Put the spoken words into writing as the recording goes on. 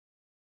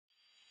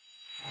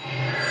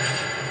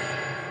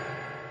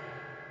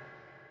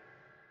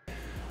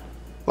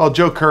Well,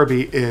 Joe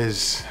Kirby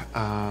is,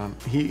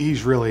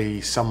 he's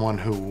really someone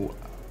who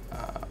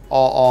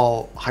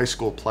all high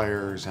school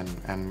players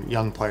and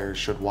young players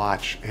should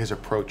watch his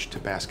approach to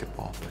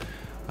basketball.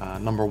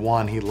 Number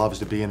one, he loves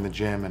to be in the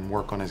gym and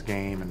work on his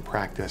game and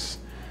practice.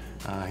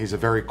 He's a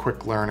very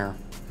quick learner.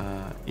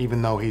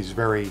 Even though he's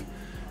very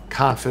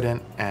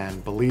confident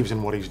and believes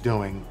in what he's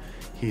doing,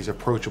 he's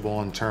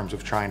approachable in terms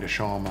of trying to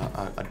show him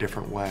a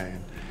different way.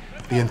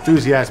 The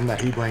enthusiasm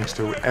that he brings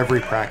to every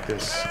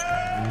practice,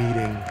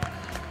 meeting,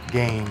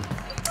 game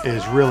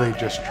is really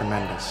just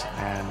tremendous.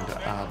 And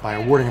by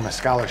awarding him a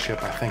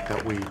scholarship, I think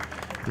that we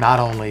not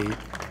only,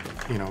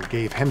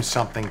 gave him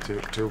something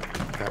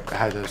that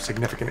has a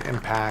significant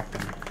impact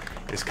and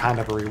is kind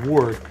of a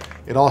reward,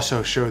 it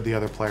also showed the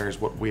other players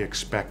what we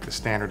expect the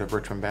standard of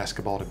Richmond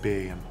basketball to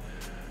be.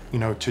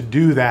 And to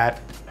do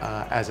that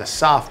as a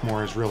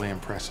sophomore is really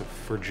impressive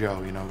for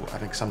Joe. I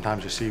think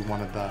sometimes you see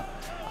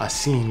a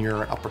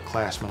senior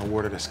upperclassman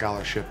awarded a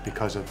scholarship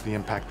because of the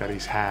impact that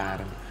he's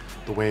had and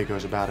the way he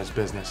goes about his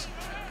business.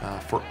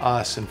 For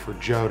us and for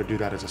Joe to do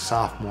that as a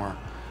sophomore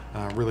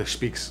really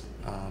speaks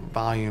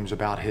volumes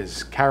about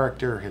his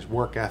character, his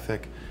work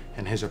ethic,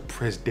 and his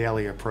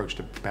daily approach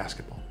to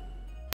basketball.